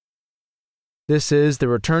This is the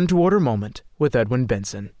Return to Order Moment with Edwin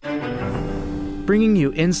Benson, bringing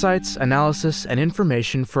you insights, analysis, and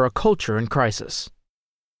information for a culture in crisis.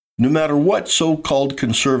 No matter what so-called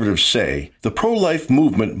conservatives say, the pro-life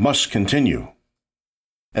movement must continue.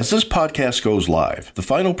 As this podcast goes live, the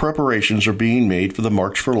final preparations are being made for the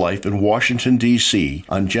March for Life in Washington, D.C.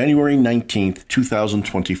 on January 19,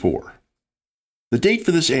 2024. The date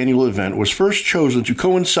for this annual event was first chosen to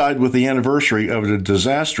coincide with the anniversary of the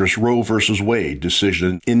disastrous Roe v. Wade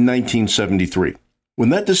decision in 1973. When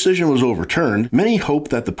that decision was overturned, many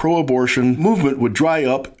hoped that the pro-abortion movement would dry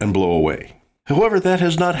up and blow away. However, that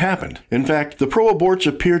has not happened. In fact, the pro-aborts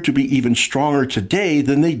appear to be even stronger today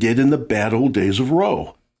than they did in the bad old days of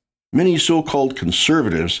Roe. Many so-called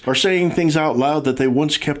conservatives are saying things out loud that they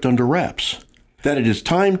once kept under wraps. That it is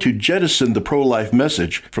time to jettison the pro-life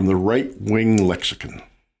message from the right-wing lexicon.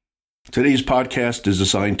 Today's podcast is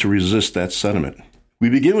designed to resist that sentiment. We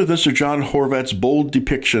begin with Mr. John Horvat's bold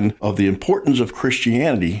depiction of the importance of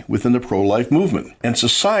Christianity within the pro-life movement and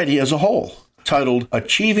society as a whole. Titled,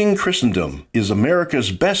 Achieving Christendom is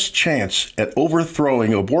America's Best Chance at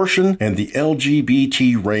Overthrowing Abortion and the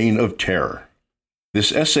LGBT Reign of Terror.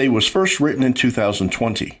 This essay was first written in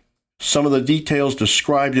 2020. Some of the details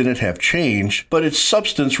described in it have changed, but its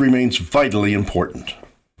substance remains vitally important.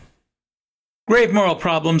 Grave moral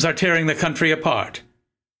problems are tearing the country apart.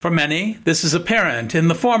 For many, this is apparent in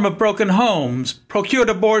the form of broken homes, procured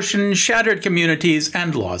abortion, shattered communities,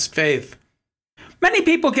 and lost faith. Many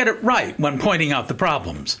people get it right when pointing out the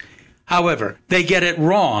problems. However, they get it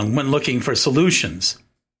wrong when looking for solutions.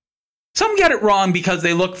 Some get it wrong because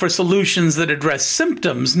they look for solutions that address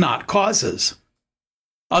symptoms, not causes.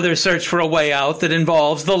 Others search for a way out that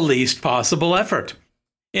involves the least possible effort.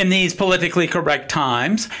 In these politically correct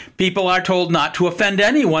times, people are told not to offend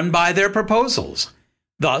anyone by their proposals.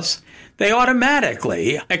 Thus, they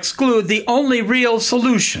automatically exclude the only real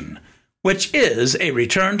solution, which is a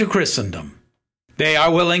return to Christendom. They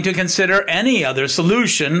are willing to consider any other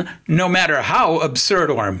solution, no matter how absurd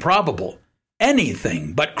or improbable.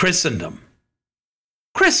 Anything but Christendom.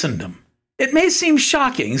 Christendom. It may seem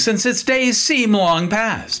shocking since its days seem long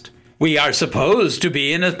past. We are supposed to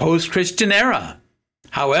be in a post-Christian era.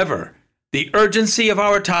 However, the urgency of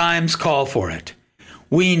our times call for it.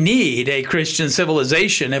 We need a Christian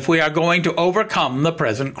civilization if we are going to overcome the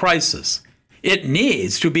present crisis. It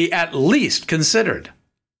needs to be at least considered.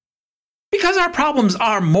 Because our problems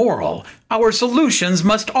are moral, our solutions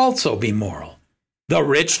must also be moral. The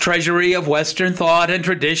rich treasury of Western thought and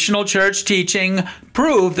traditional church teaching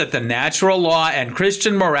prove that the natural law and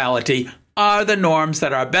Christian morality are the norms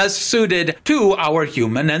that are best suited to our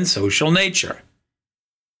human and social nature.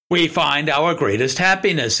 We find our greatest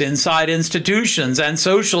happiness inside institutions and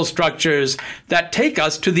social structures that take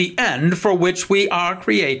us to the end for which we are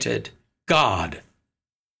created, God.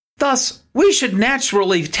 Thus, we should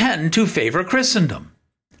naturally tend to favor Christendom.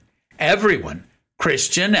 Everyone,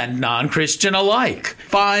 Christian and non-Christian alike,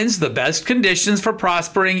 finds the best conditions for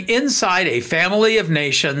prospering inside a family of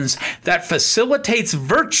nations that facilitates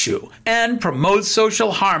virtue and promotes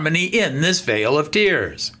social harmony in this vale of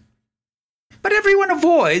tears. But everyone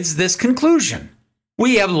avoids this conclusion.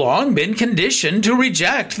 We have long been conditioned to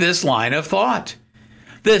reject this line of thought.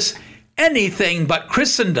 This anything but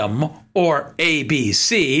Christendom, or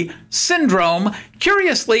ABC, syndrome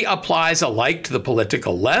curiously applies alike to the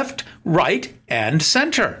political left, right, and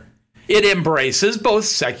center. It embraces both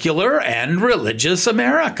secular and religious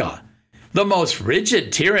America. The most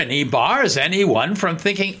rigid tyranny bars anyone from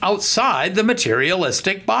thinking outside the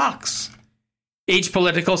materialistic box. Each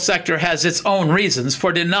political sector has its own reasons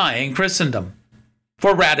for denying Christendom.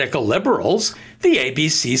 For radical liberals, the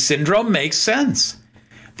ABC syndrome makes sense.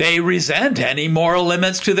 They resent any moral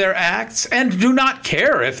limits to their acts and do not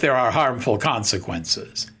care if there are harmful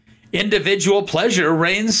consequences. Individual pleasure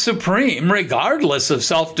reigns supreme regardless of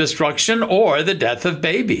self-destruction or the death of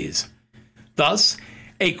babies. Thus,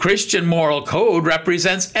 a Christian moral code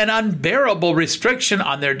represents an unbearable restriction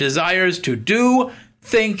on their desires to do,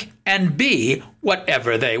 think, and be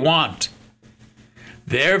whatever they want.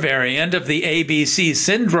 Their variant of the ABC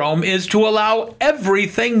syndrome is to allow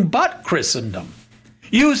everything but Christendom.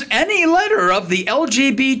 Use any letter of the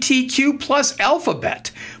LGBTQ plus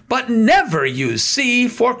alphabet, but never use C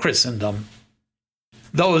for Christendom.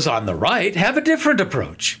 Those on the right have a different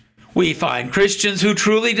approach. We find Christians who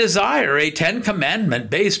truly desire a Ten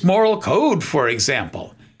Commandment-based moral code, for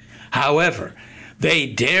example. However, they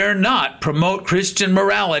dare not promote Christian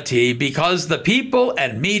morality because the people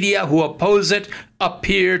and media who oppose it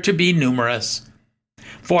appear to be numerous.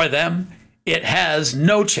 For them, it has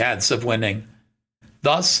no chance of winning.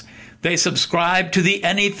 Thus, They subscribe to the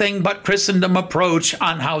anything but Christendom approach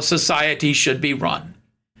on how society should be run.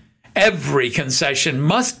 Every concession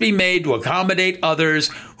must be made to accommodate others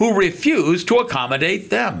who refuse to accommodate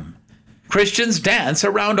them. Christians dance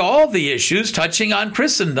around all the issues touching on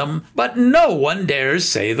Christendom, but no one dares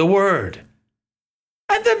say the word.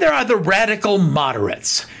 And then there are the radical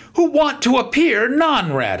moderates, who want to appear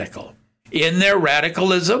non-radical. In their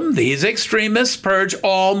radicalism, these extremists purge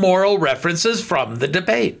all moral references from the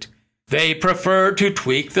debate. They prefer to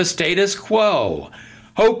tweak the status quo,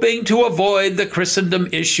 hoping to avoid the Christendom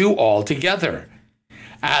issue altogether.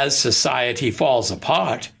 As society falls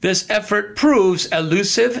apart, this effort proves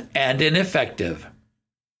elusive and ineffective.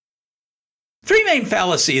 Three main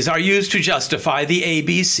fallacies are used to justify the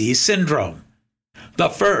ABC syndrome. The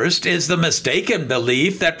first is the mistaken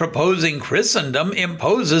belief that proposing Christendom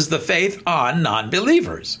imposes the faith on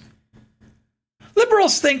non-believers.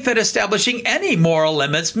 Liberals think that establishing any moral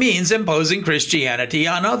limits means imposing Christianity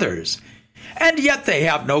on others, and yet they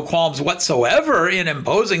have no qualms whatsoever in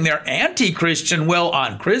imposing their anti-Christian will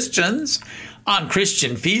on Christians, on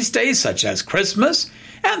Christian feast days such as Christmas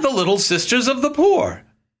and the Little Sisters of the Poor.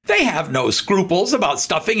 They have no scruples about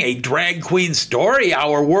stuffing a drag queen story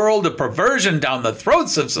hour world of perversion down the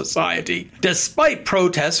throats of society, despite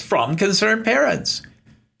protests from concerned parents.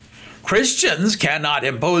 Christians cannot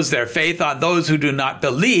impose their faith on those who do not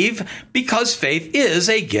believe because faith is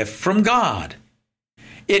a gift from God.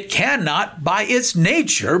 It cannot, by its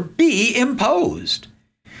nature, be imposed.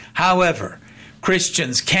 However,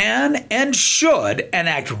 Christians can and should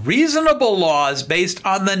enact reasonable laws based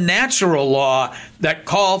on the natural law that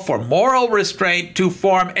call for moral restraint to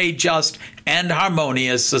form a just and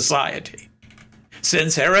harmonious society.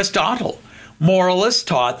 Since Aristotle, moralists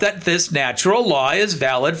taught that this natural law is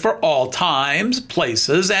valid for all times,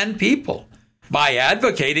 places, and people. By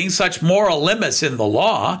advocating such moral limits in the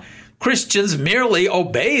law, Christians merely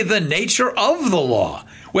obey the nature of the law,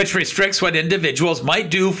 which restricts what individuals might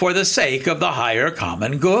do for the sake of the higher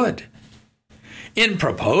common good. In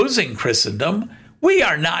proposing Christendom, we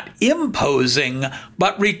are not imposing,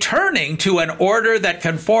 but returning to an order that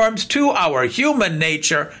conforms to our human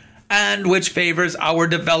nature and which favors our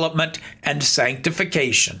development and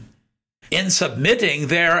sanctification. In submitting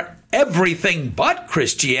their everything but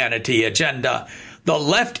Christianity agenda, the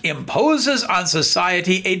left imposes on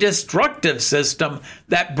society a destructive system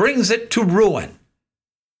that brings it to ruin.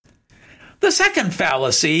 The second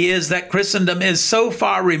fallacy is that Christendom is so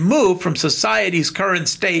far removed from society's current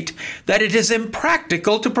state that it is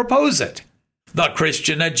impractical to propose it. The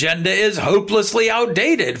Christian agenda is hopelessly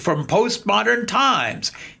outdated from postmodern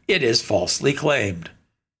times, it is falsely claimed.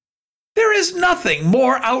 There is nothing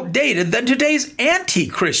more outdated than today's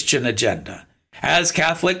anti-Christian agenda. As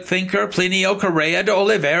Catholic thinker Plinio Correa de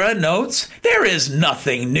Oliveira notes, there is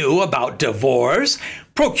nothing new about divorce,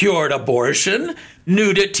 procured abortion,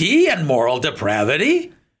 nudity, and moral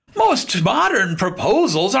depravity. Most modern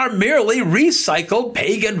proposals are merely recycled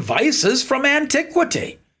pagan vices from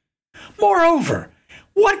antiquity. Moreover,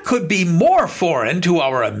 what could be more foreign to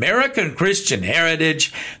our American Christian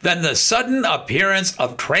heritage than the sudden appearance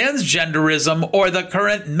of transgenderism or the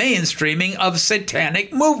current mainstreaming of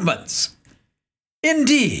satanic movements?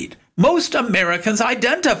 Indeed, most Americans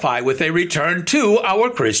identify with a return to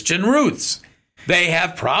our Christian roots. They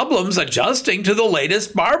have problems adjusting to the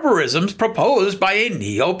latest barbarisms proposed by a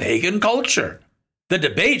neo-pagan culture. The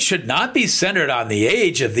debate should not be centered on the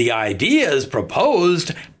age of the ideas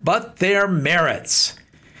proposed, but their merits.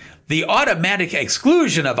 The automatic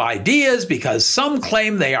exclusion of ideas because some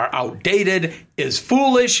claim they are outdated is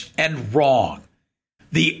foolish and wrong.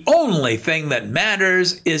 The only thing that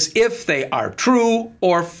matters is if they are true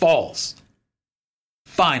or false.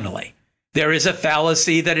 Finally, there is a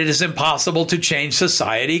fallacy that it is impossible to change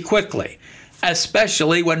society quickly,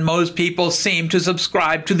 especially when most people seem to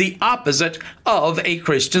subscribe to the opposite of a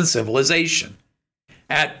Christian civilization.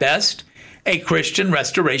 At best, a Christian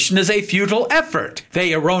restoration is a futile effort,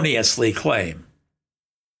 they erroneously claim.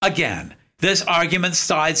 Again, this argument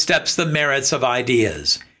sidesteps the merits of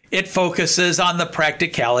ideas. It focuses on the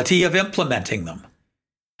practicality of implementing them.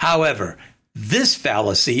 However, this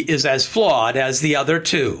fallacy is as flawed as the other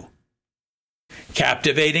two.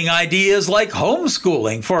 Captivating ideas like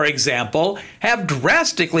homeschooling, for example, have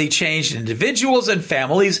drastically changed individuals and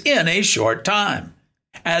families in a short time.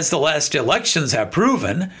 As the last elections have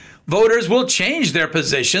proven, voters will change their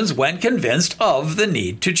positions when convinced of the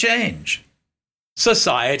need to change.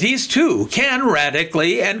 Societies, too, can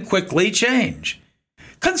radically and quickly change.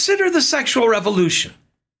 Consider the sexual revolution.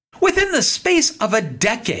 Within the space of a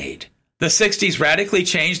decade, The 60s radically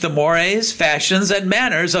changed the mores, fashions, and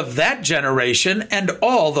manners of that generation and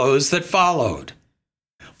all those that followed.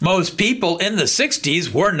 Most people in the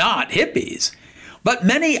 60s were not hippies, but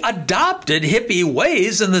many adopted hippie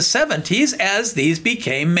ways in the 70s as these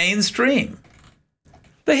became mainstream.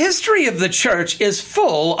 The history of the church is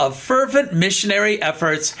full of fervent missionary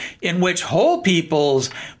efforts in which whole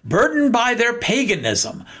peoples, burdened by their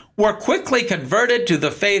paganism, were quickly converted to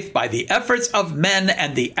the faith by the efforts of men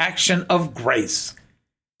and the action of grace.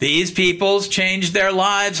 These peoples changed their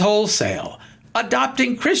lives wholesale,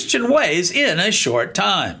 adopting Christian ways in a short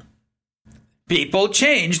time. People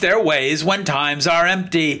change their ways when times are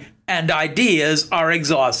empty and ideas are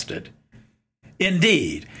exhausted.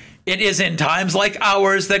 Indeed, it is in times like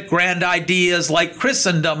ours that grand ideas like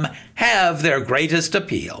Christendom have their greatest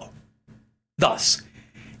appeal. Thus,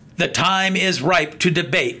 the time is ripe to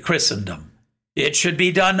debate Christendom. It should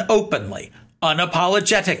be done openly,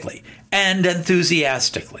 unapologetically, and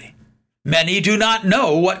enthusiastically. Many do not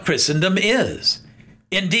know what Christendom is.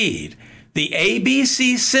 Indeed, the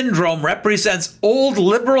ABC syndrome represents old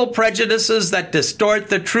liberal prejudices that distort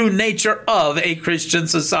the true nature of a Christian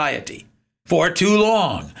society. For too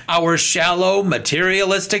long, our shallow,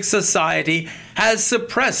 materialistic society has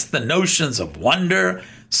suppressed the notions of wonder,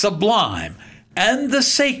 sublime, and the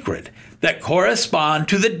sacred that correspond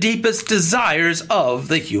to the deepest desires of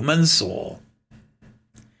the human soul.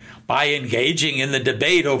 By engaging in the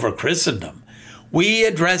debate over Christendom, we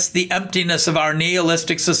address the emptiness of our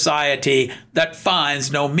nihilistic society that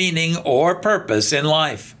finds no meaning or purpose in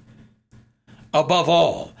life. Above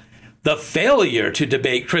all, the failure to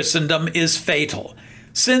debate Christendom is fatal,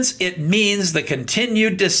 since it means the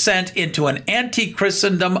continued descent into an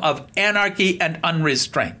anti-Christendom of anarchy and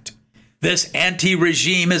unrestraint. This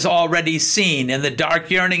anti-regime is already seen in the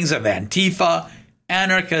dark yearnings of Antifa,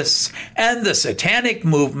 anarchists, and the satanic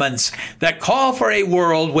movements that call for a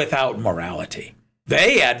world without morality.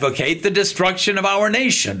 They advocate the destruction of our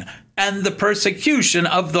nation and the persecution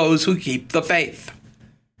of those who keep the faith.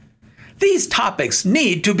 These topics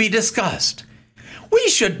need to be discussed. We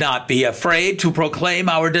should not be afraid to proclaim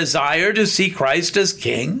our desire to see Christ as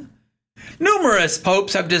King. Numerous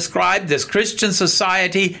popes have described this Christian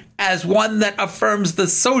society as one that affirms the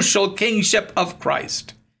social kingship of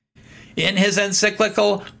Christ. In his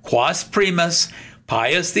encyclical Quas Primus,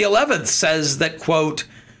 Pius XI says that, quote,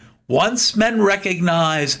 "Once men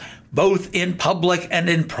recognize, both in public and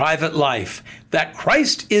in private life, that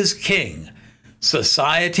Christ is King,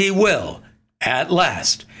 society will, at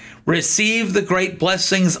last, receive the great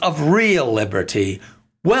blessings of real liberty,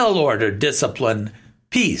 well-ordered discipline,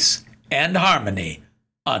 peace, and harmony,"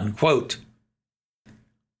 unquote.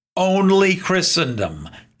 Only Christendom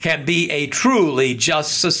can be a truly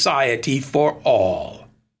just society for all.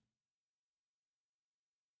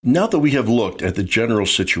 Now that we have looked at the general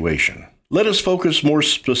situation, let us focus more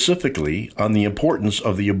specifically on the importance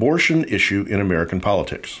of the abortion issue in American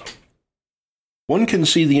politics. One can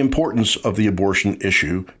see the importance of the abortion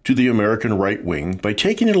issue to the American right wing by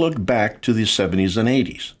taking a look back to the 70s and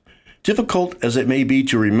 80s. Difficult as it may be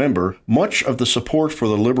to remember, much of the support for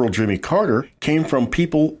the liberal Jimmy Carter came from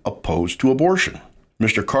people opposed to abortion.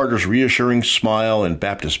 Mr. Carter's reassuring smile and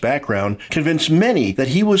Baptist background convinced many that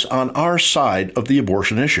he was on our side of the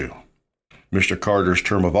abortion issue. Mr. Carter's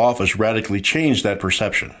term of office radically changed that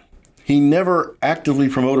perception. He never actively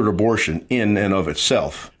promoted abortion in and of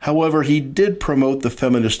itself. However, he did promote the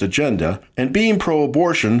feminist agenda, and being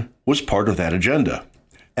pro-abortion was part of that agenda.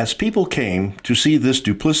 As people came to see this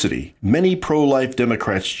duplicity, many pro-life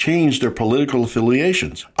Democrats changed their political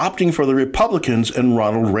affiliations, opting for the Republicans and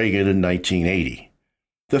Ronald Reagan in 1980.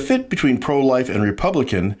 The fit between pro-life and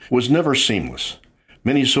Republican was never seamless.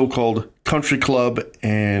 Many so-called country club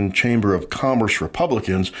and Chamber of Commerce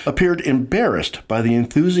Republicans appeared embarrassed by the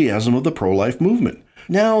enthusiasm of the pro-life movement.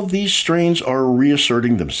 Now these strains are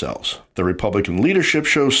reasserting themselves. The Republican leadership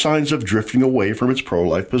shows signs of drifting away from its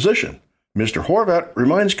pro-life position. Mr. Horvat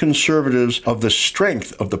reminds conservatives of the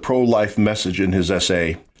strength of the pro-life message in his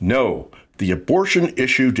essay, "No, the abortion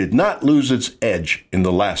issue did not lose its edge in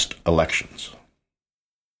the last elections."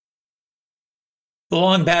 The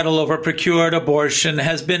long battle over procured abortion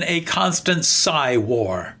has been a constant psy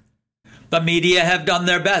war. The media have done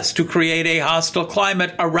their best to create a hostile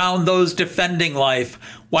climate around those defending life,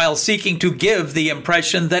 while seeking to give the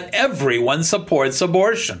impression that everyone supports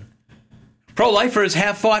abortion. Pro-lifers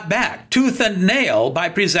have fought back tooth and nail by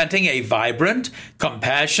presenting a vibrant,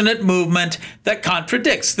 compassionate movement that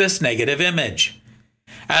contradicts this negative image.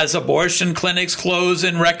 As abortion clinics close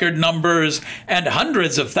in record numbers and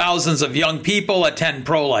hundreds of thousands of young people attend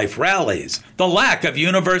pro-life rallies, the lack of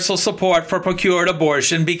universal support for procured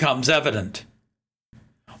abortion becomes evident.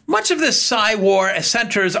 Much of this Psy-war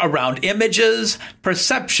centers around images,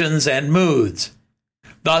 perceptions, and moods.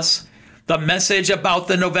 Thus, the message about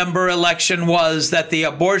the November election was that the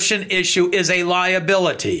abortion issue is a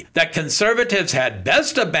liability that conservatives had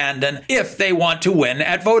best abandon if they want to win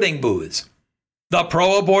at voting booths. The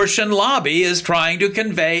pro-abortion lobby is trying to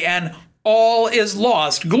convey an all is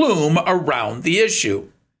lost gloom around the issue.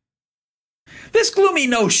 This gloomy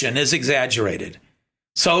notion is exaggerated.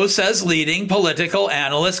 So says leading political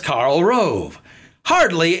analyst Karl Rove,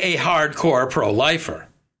 hardly a hardcore pro-lifer.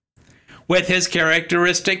 With his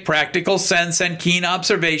characteristic practical sense and keen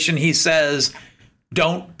observation, he says,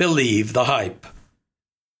 "Don't believe the hype."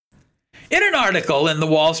 In an article in the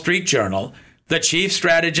Wall Street Journal, the chief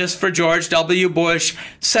strategist for George W. Bush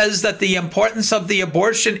says that the importance of the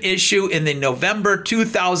abortion issue in the November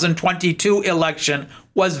 2022 election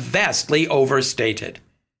was vastly overstated.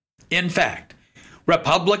 In fact,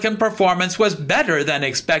 Republican performance was better than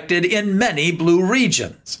expected in many blue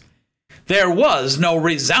regions. There was no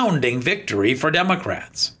resounding victory for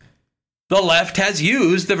Democrats. The left has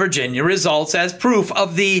used the Virginia results as proof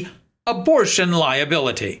of the abortion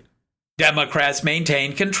liability. Democrats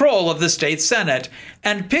maintained control of the state Senate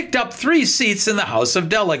and picked up 3 seats in the House of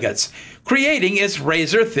Delegates, creating its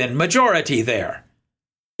razor-thin majority there.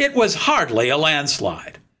 It was hardly a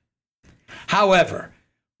landslide. However,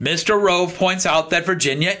 Mr. Rove points out that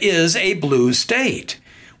Virginia is a blue state,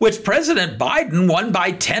 which President Biden won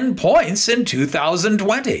by 10 points in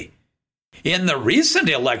 2020. In the recent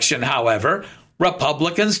election, however,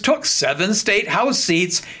 Republicans took 7 state House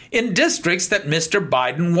seats in districts that Mr.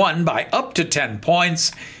 Biden won by up to 10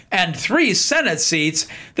 points and 3 Senate seats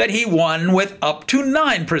that he won with up to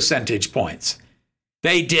 9 percentage points.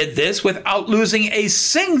 They did this without losing a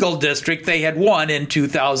single district they had won in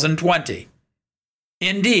 2020.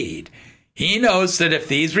 Indeed, he notes that if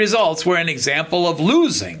these results were an example of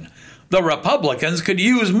losing, the Republicans could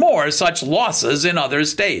use more such losses in other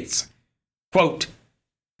states. Quote,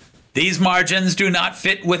 "These margins do not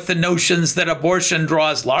fit with the notions that abortion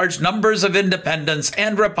draws large numbers of independents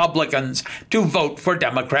and Republicans to vote for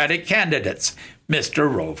Democratic candidates," Mr.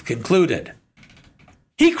 Rove concluded.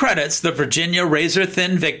 He credits the Virginia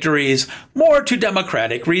razor-thin victories more to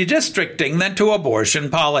Democratic redistricting than to abortion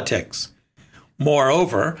politics.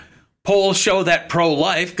 Moreover, polls show that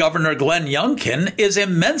pro-life Governor Glenn Youngkin is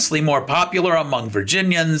immensely more popular among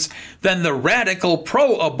Virginians than the radical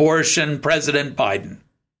pro-abortion President Biden.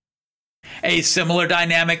 A similar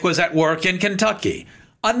dynamic was at work in Kentucky,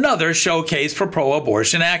 another showcase for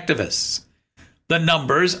pro-abortion activists. The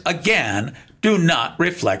numbers, again, do not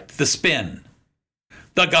reflect the spin.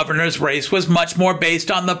 The governor's race was much more based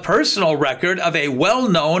on the personal record of a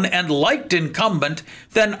well-known and liked incumbent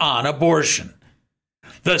than on abortion.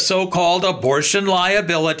 The so-called abortion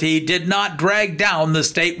liability did not drag down the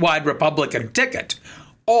statewide Republican ticket,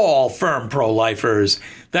 all firm pro-lifers,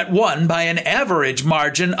 that won by an average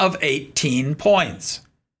margin of 18 points.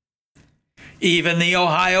 Even the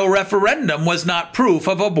Ohio referendum was not proof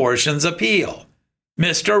of abortion's appeal.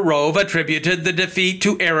 Mr. Rove attributed the defeat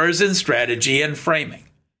to errors in strategy and framing.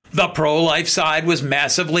 The pro-life side was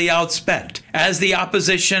massively outspent as the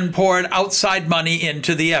opposition poured outside money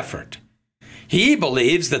into the effort. He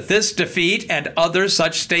believes that this defeat and other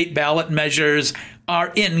such state ballot measures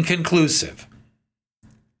are inconclusive.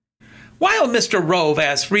 While Mr. Rove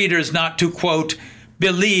asks readers not to, quote,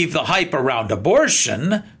 "believe the hype around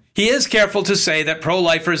abortion," he is careful to say that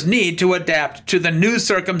pro-lifers need to adapt to the new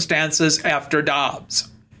circumstances after Dobbs.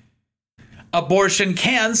 Abortion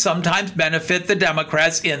can sometimes benefit the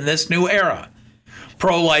Democrats in this new era.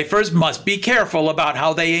 Pro-lifers must be careful about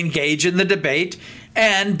how they engage in the debate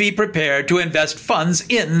and be prepared to invest funds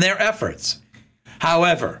in their efforts.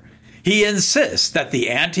 However, he insists that the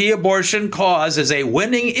anti-abortion cause is a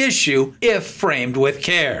winning issue if framed with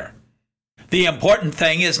care. The important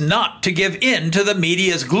thing is not to give in to the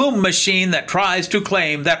media's gloom machine that tries to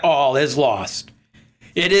claim that all is lost.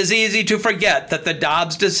 It is easy to forget that the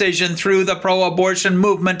Dobbs decision threw the pro-abortion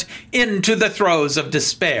movement into the throes of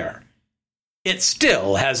despair. It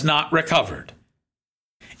still has not recovered.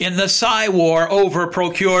 In the Psy-war over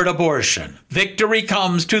procured abortion, victory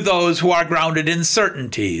comes to those who are grounded in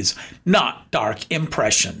certainties, not dark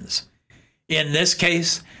impressions. In this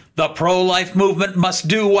case, the pro-life movement must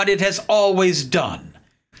do what it has always done: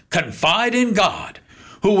 confide in God,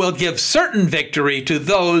 who will give certain victory to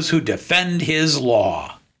those who defend his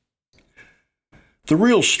law. The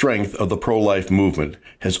real strength of the pro-life movement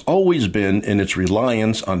has always been in its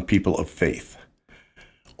reliance on people of faith.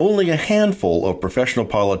 Only a handful of professional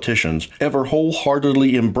politicians ever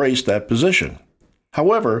wholeheartedly embraced that position.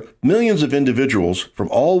 However, millions of individuals from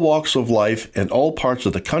all walks of life and all parts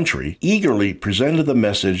of the country eagerly presented the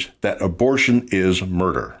message that abortion is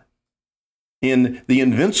murder. In The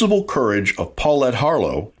Invincible Courage of Paulette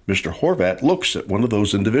Harlow, Mr. Horvat looks at one of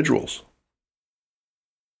those individuals.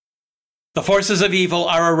 The forces of evil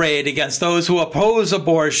are arrayed against those who oppose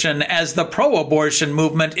abortion as the pro-abortion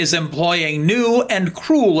movement is employing new and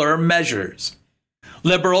crueler measures.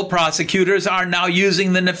 Liberal prosecutors are now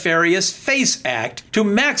using the nefarious FACE Act to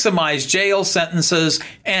maximize jail sentences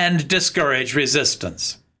and discourage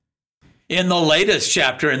resistance. In the latest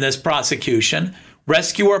chapter in this prosecution,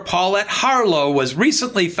 rescuer Paulette Harlow was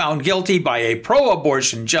recently found guilty by a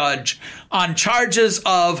pro-abortion judge on charges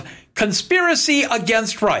of conspiracy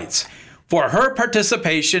against rights for her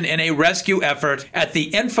participation in a rescue effort at the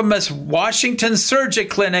infamous Washington Surgery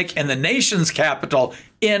Clinic in the nation's capital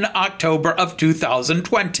in October of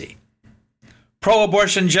 2020.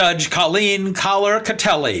 Pro-abortion judge Colleen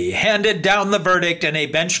Collar-Catelli handed down the verdict in a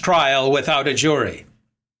bench trial without a jury.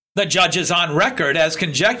 The judge is on record as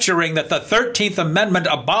conjecturing that the 13th Amendment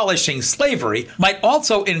abolishing slavery might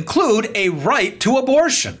also include a right to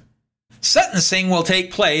abortion. Sentencing will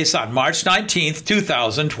take place on March 19,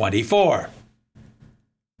 2024.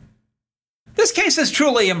 This case is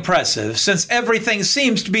truly impressive since everything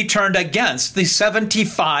seems to be turned against the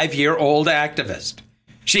 75-year-old activist.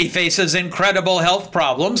 She faces incredible health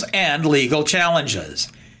problems and legal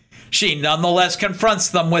challenges. She nonetheless confronts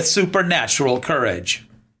them with supernatural courage.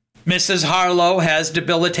 Mrs. Harlow has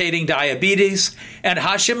debilitating diabetes and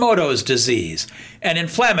Hashimoto's disease, an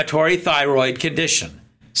inflammatory thyroid condition.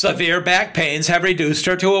 Severe back pains have reduced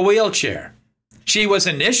her to a wheelchair. She was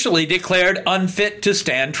initially declared unfit to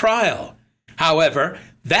stand trial. However,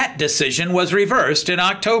 that decision was reversed in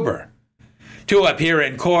October. To appear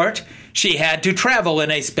in court, she had to travel in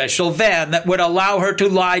a special van that would allow her to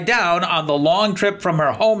lie down on the long trip from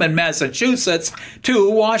her home in Massachusetts to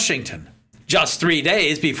Washington. Just 3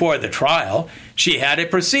 days before the trial, she had a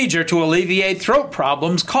procedure to alleviate throat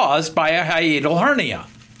problems caused by a hiatal hernia.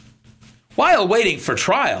 While waiting for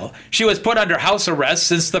trial, she was put under house arrest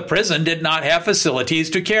since the prison did not have facilities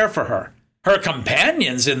to care for her. Her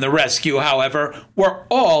companions in the rescue, however, were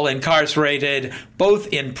all incarcerated, both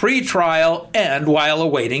in pre-trial and while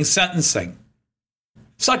awaiting sentencing.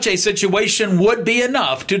 Such a situation would be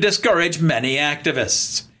enough to discourage many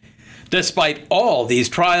activists. Despite all these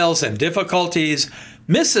trials and difficulties,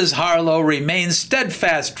 Mrs. Harlow remains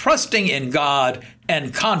steadfast, trusting in God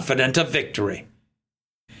and confident of victory.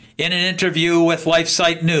 In an interview with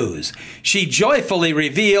LifeSite News, she joyfully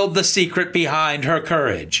revealed the secret behind her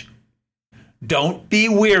courage. "Don't be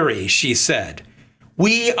weary," she said.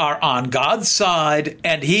 "We are on God's side,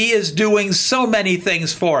 and He is doing so many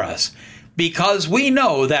things for us, because we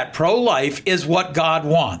know that pro-life is what God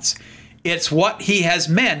wants. It's what He has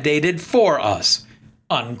mandated for us."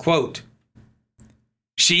 Unquote.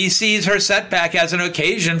 She sees her setback as an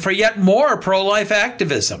occasion for yet more pro-life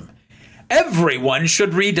activism. Everyone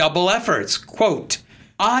should redouble efforts. Quote,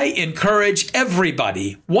 "I encourage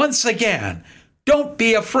everybody, once again, don't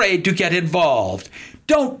be afraid to get involved.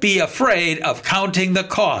 Don't be afraid of counting the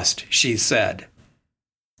cost," she said.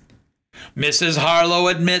 Mrs. Harlow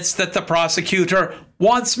admits that the prosecutor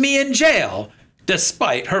wants me in jail,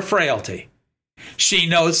 despite her frailty. She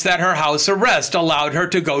notes that her house arrest allowed her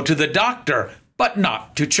to go to the doctor, but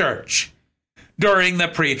not to church. During the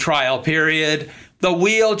pre-trial period, the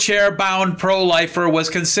wheelchair-bound pro-lifer was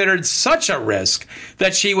considered such a risk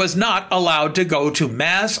that she was not allowed to go to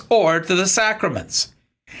Mass or to the sacraments.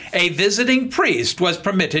 A visiting priest was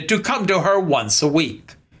permitted to come to her once a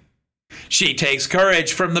week. She takes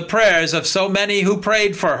courage from the prayers of so many who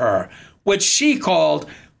prayed for her, which she called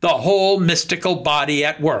the whole mystical body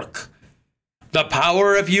at work. The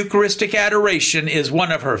power of Eucharistic adoration is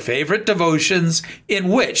one of her favorite devotions in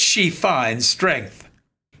which she finds strength.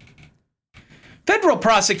 Federal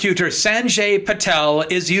prosecutor Sanjay Patel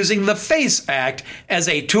is using the FACE Act as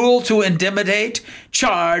a tool to intimidate,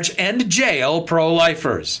 charge, and jail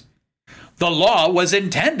pro-lifers. The law was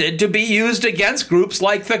intended to be used against groups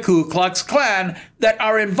like the Ku Klux Klan that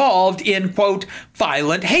are involved in, quote,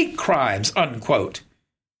 violent hate crimes, unquote.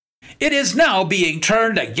 It is now being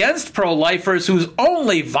turned against pro-lifers whose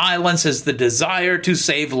only violence is the desire to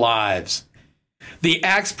save lives. The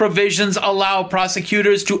Act's provisions allow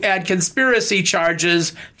prosecutors to add conspiracy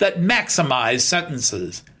charges that maximize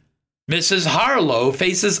sentences. Mrs. Harlow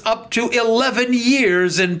faces up to 11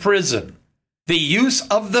 years in prison. The use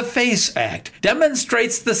of the FACE Act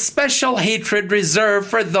demonstrates the special hatred reserved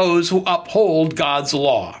for those who uphold God's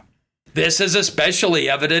law. This is especially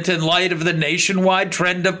evident in light of the nationwide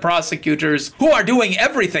trend of prosecutors who are doing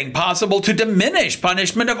everything possible to diminish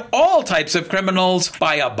punishment of all types of criminals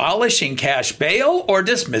by abolishing cash bail or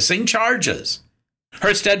dismissing charges.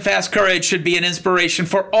 Her steadfast courage should be an inspiration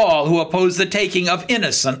for all who oppose the taking of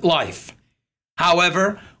innocent life.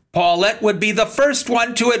 However, Paulette would be the first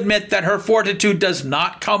one to admit that her fortitude does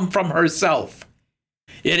not come from herself.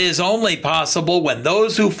 It is only possible when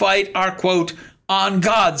those who fight are, quote, on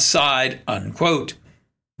God's side, unquote.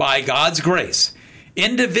 By God's grace,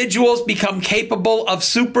 individuals become capable of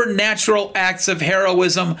supernatural acts of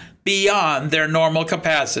heroism beyond their normal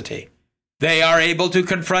capacity. They are able to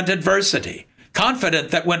confront adversity,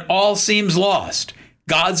 confident that when all seems lost,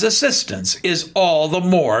 God's assistance is all the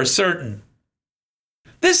more certain.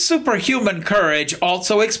 This superhuman courage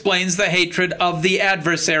also explains the hatred of the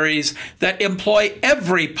adversaries that employ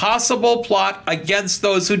every possible plot against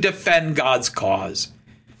those who defend God's cause.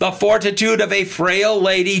 The fortitude of a frail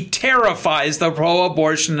lady terrifies the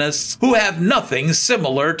pro-abortionists who have nothing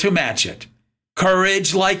similar to match it.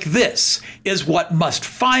 Courage like this is what must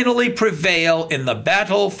finally prevail in the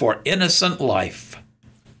battle for innocent life.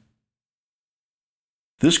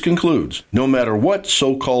 This concludes, no matter what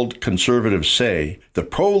so-called conservatives say, the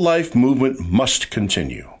pro-life movement must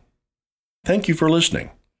continue. Thank you for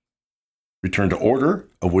listening. Return to Order,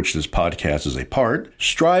 of which this podcast is a part,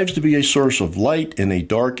 strives to be a source of light in a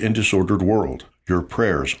dark and disordered world. Your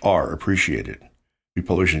prayers are appreciated. We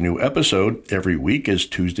publish a new episode every week as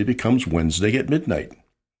Tuesday becomes Wednesday at midnight.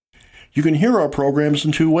 You can hear our programs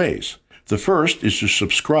in two ways. The first is to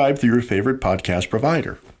subscribe through your favorite podcast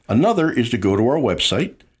provider. Another is to go to our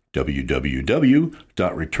website,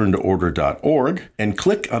 www.returntoorder.org, and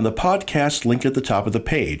click on the podcast link at the top of the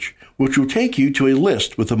page, which will take you to a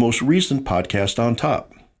list with the most recent podcast on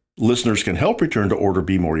top. Listeners can help Return to Order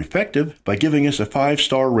be more effective by giving us a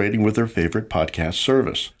 5-star rating with their favorite podcast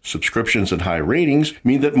service. Subscriptions and high ratings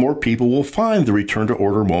mean that more people will find the Return to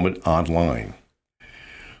Order moment online.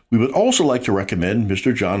 We would also like to recommend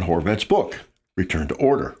Mr. John Horvat's book, Return to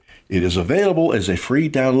Order. It is available as a free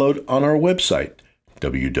download on our website,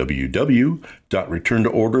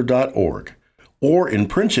 www.returntoorder.org, or in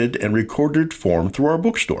printed and recorded form through our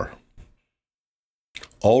bookstore.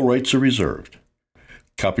 All rights are reserved.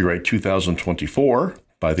 Copyright 2024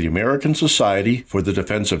 by the American Society for the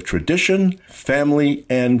Defense of Tradition, Family,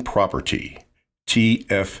 and Property,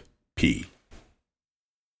 TFP.